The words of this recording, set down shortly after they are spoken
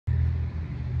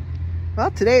Well,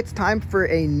 today it's time for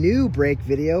a new brake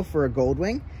video for a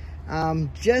Goldwing.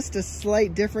 Just a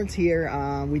slight difference here.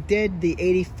 We did the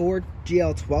 84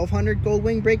 GL1200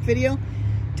 Goldwing brake video,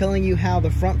 telling you how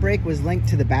the front brake was linked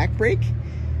to the back brake,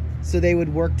 so they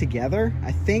would work together.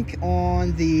 I think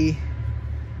the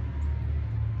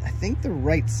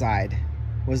right side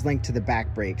was linked to the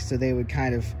back brake, so they would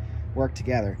kind of work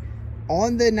together.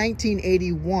 On the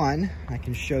 1981, I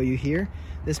can show you here,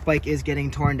 this bike is getting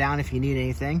torn down if you need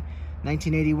anything.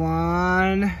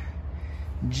 1981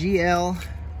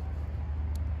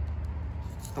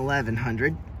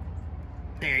 GL1100.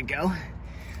 There you go.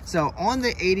 So on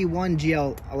the 81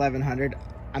 GL1100,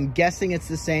 I'm guessing it's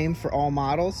the same for all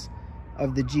models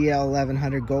of the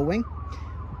GL1100 Goldwing,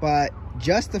 but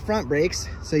just the front brakes.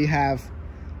 So you have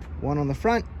one on the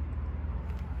front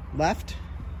left,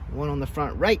 one on the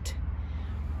front right,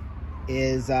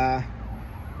 is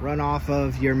run off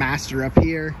of your master up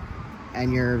here,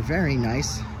 and you're very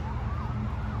nice.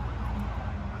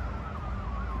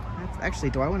 That's actually,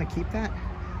 do I want to keep that?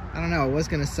 I don't know. I was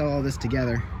going to sew all this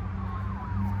together.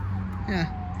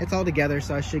 Yeah, it's all together,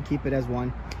 so I should keep it as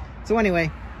one. So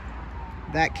anyway,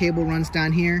 that cable runs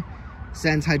down here,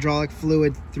 sends hydraulic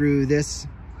fluid through this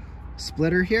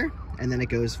splitter here, and then it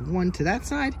goes one to that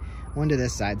side, one to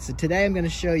this side. So today I'm going to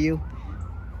show you,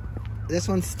 this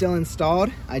one's still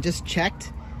installed. I just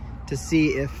checked to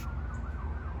see if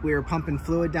we were pumping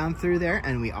fluid down through there,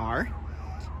 and we are.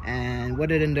 And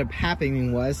what it ended up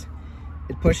happening was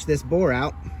it pushed this bore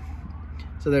out.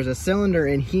 So there's a cylinder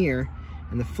in here,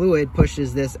 and the fluid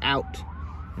pushes this out,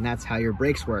 and that's how your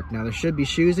brakes work. Now there should be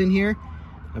shoes in here,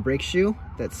 a brake shoe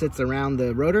that sits around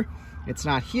the rotor. It's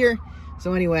not here.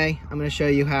 So anyway, I'm going to show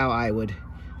you how I would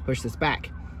push this back.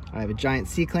 I have a giant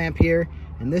C-clamp here,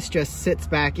 and this just sits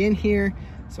back in here.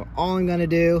 So all I'm going to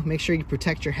do, make sure you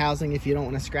protect your housing if you don't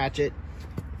want to scratch it.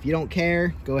 If you don't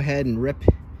care, go ahead and rip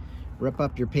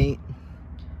up your paint.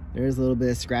 There is a little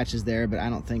bit of scratches there, but I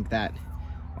don't think that,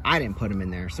 I didn't put them in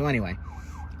there. So anyway,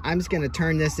 I'm just going to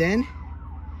turn this in,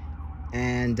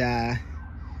 and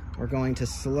we're going to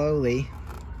slowly,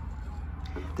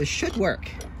 this should work.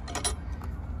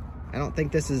 I don't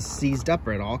think this is seized up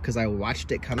at all because I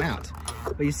watched it come out.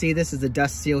 But you see, this is a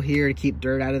dust seal here to keep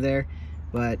dirt out of there.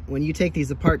 But when you take these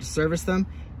apart to service them,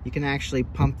 you can actually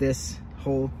pump this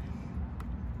whole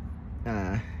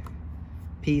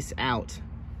piece out,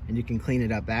 and you can clean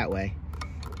it up that way.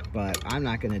 But I'm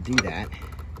not going to do that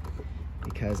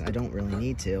because I don't really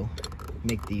need to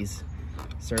make these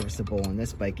serviceable on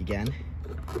this bike again.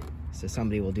 So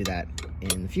somebody will do that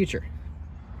in the future.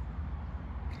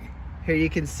 Here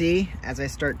you can see, as I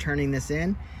start turning this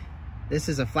in, this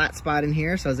is a flat spot in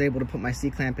here, so I was able to put my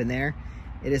C-clamp in there.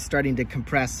 It is starting to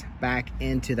compress back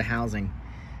into the housing.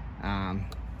 I'm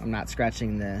not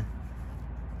scratching the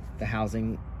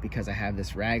housing because I have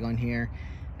this rag on here.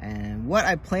 And what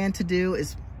I plan to do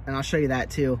is, and I'll show you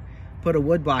that too, put a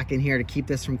wood block in here to keep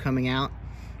this from coming out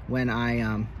when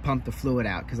I pump the fluid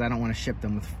out, because I don't want to ship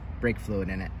them with brake fluid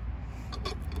in it.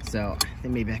 So I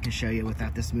think maybe I can show you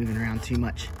without this moving around too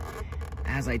much.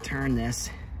 As I turn this,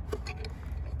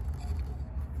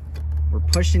 we're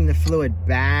pushing the fluid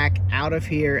back out of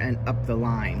here and up the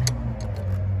line.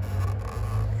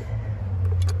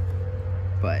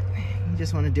 But you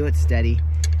just want to do it steady,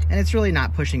 and it's really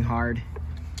not pushing hard.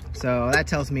 So that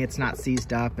tells me it's not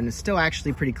seized up, and it's still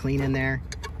actually pretty clean in there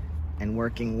and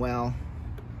working well.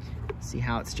 See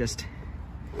how it's just,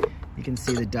 you can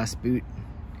see the dust boot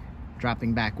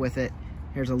dropping back with it.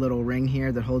 Here's a little ring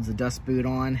here that holds the dust boot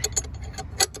on.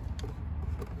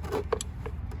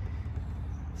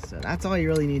 So that's all you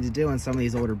really need to do on some of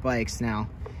these older bikes. Now,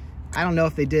 I don't know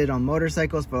if they did it on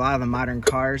motorcycles, but a lot of the modern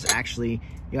cars, actually,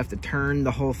 you have to turn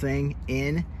the whole thing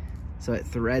in so it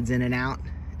threads in and out.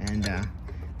 And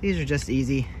these are just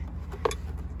easy.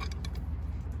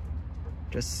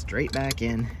 Just straight back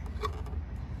in.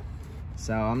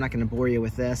 So I'm not going to bore you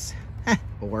with this.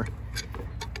 Bore.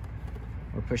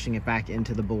 We're pushing it back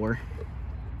into the bore.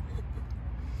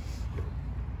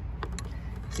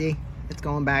 See, it's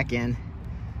going back in.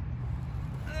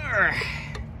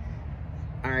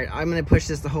 All right, I'm gonna push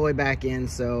this the whole way back in,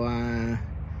 so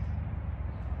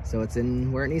it's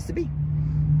in where it needs to be.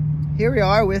 Here we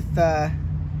are with the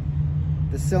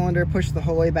cylinder pushed the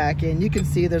whole way back in. You can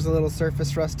see there's a little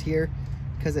surface rust here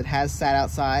because it has sat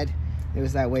outside. It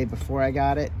was that way before I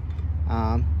got it.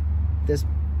 This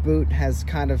boot has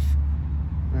kind of,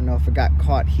 I don't know if it got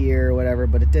caught here or whatever,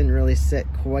 but it didn't really sit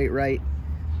quite right.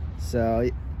 So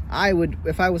I would,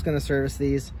 if I was going to service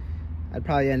these, I'd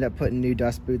probably end up putting new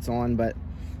dust boots on, but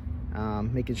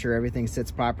making sure everything sits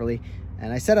properly.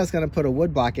 And I said I was going to put a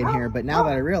wood block in here, but now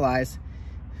that I realize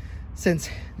since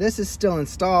this is still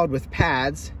installed with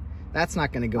pads, that's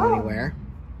not going to go anywhere.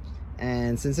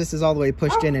 And since this is all the way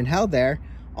pushed in and held there,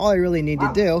 all I really need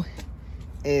to do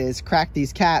is crack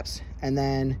these caps and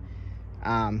then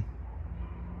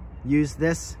use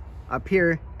this up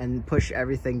here and push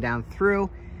everything down through,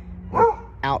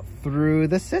 out through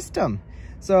the system.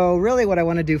 So really what I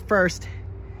want to do first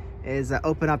is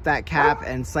open up that cap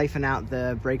and siphon out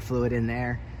the brake fluid in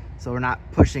there, so we're not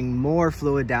pushing more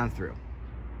fluid down through.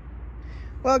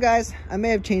 Well guys, I may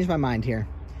have changed my mind here.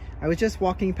 I was just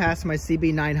walking past my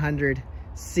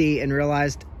CB900C and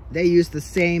realized they use the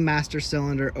same master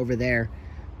cylinder over there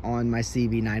on my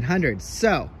CB900.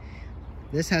 So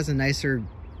this has a nicer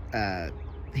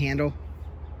handle,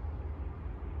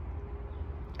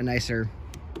 a nicer,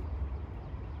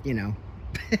 you know,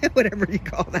 whatever you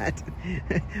call that.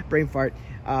 Brain fart.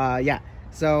 Yeah,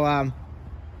 so I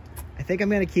think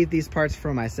I'm gonna keep these parts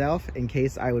for myself in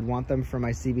case I would want them for my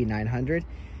CB900.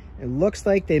 It looks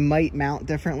like they might mount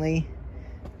differently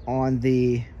on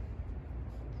the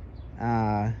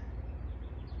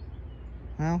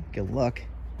well, good look.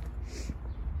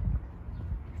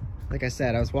 Like I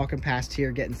said, I was walking past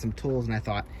here getting some tools and I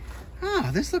thought, oh,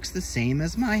 this looks the same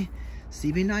as my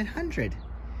CB900.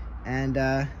 And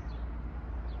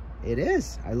it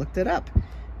is. I looked it up.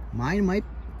 Mine might,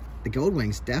 the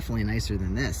Goldwing's definitely nicer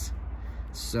than this.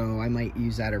 So I might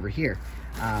use that over here.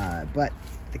 But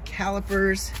the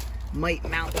calipers might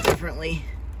mount differently.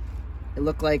 It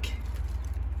looked like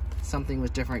something was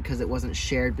different because it wasn't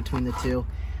shared between the two.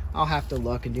 I'll have to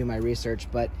look and do my research,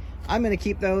 but I'm going to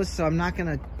keep those, so I'm not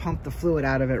going to pump the fluid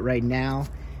out of it right now.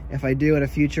 If I do in a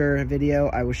future video,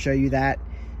 I will show you that.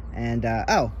 And,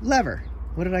 oh, lever.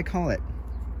 What did I call it?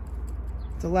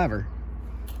 It's a lever.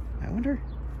 I wonder,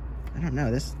 I don't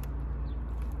know, this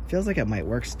feels like it might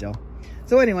work still.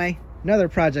 So anyway, another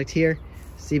project here,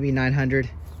 CB900.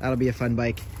 That'll be a fun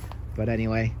bike. But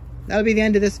anyway, that'll be the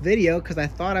end of this video because I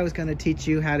thought I was going to teach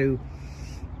you how to,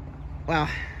 well,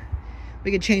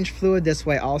 we could change fluid this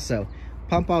way also.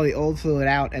 Pump all the old fluid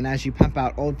out, and as you pump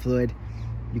out old fluid,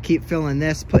 you keep filling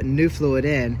this, putting new fluid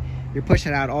in. You're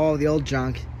pushing out all the old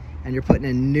junk, and you're putting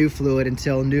in new fluid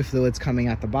until new fluid's coming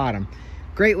out the bottom.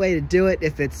 Great way to do it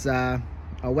if it's a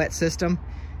wet system.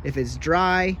 If it's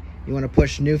dry, you want to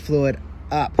push new fluid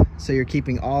up, so you're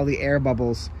keeping all the air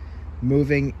bubbles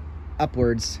moving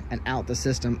upwards and out the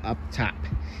system up top.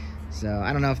 So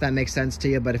I don't know if that makes sense to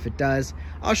you, but if it does,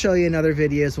 I'll show you in other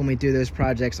videos when we do those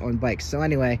projects on bikes. So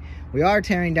anyway, we are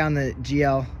tearing down the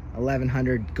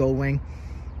GL1100 Goldwing.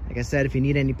 Like I said, if you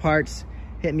need any parts,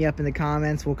 hit me up in the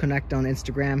comments. We'll connect on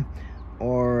Instagram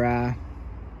or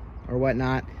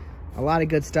whatnot. A lot of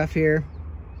good stuff here.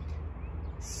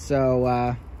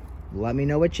 So let me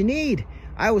know what you need.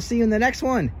 I will see you in the next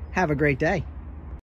one. Have a great day.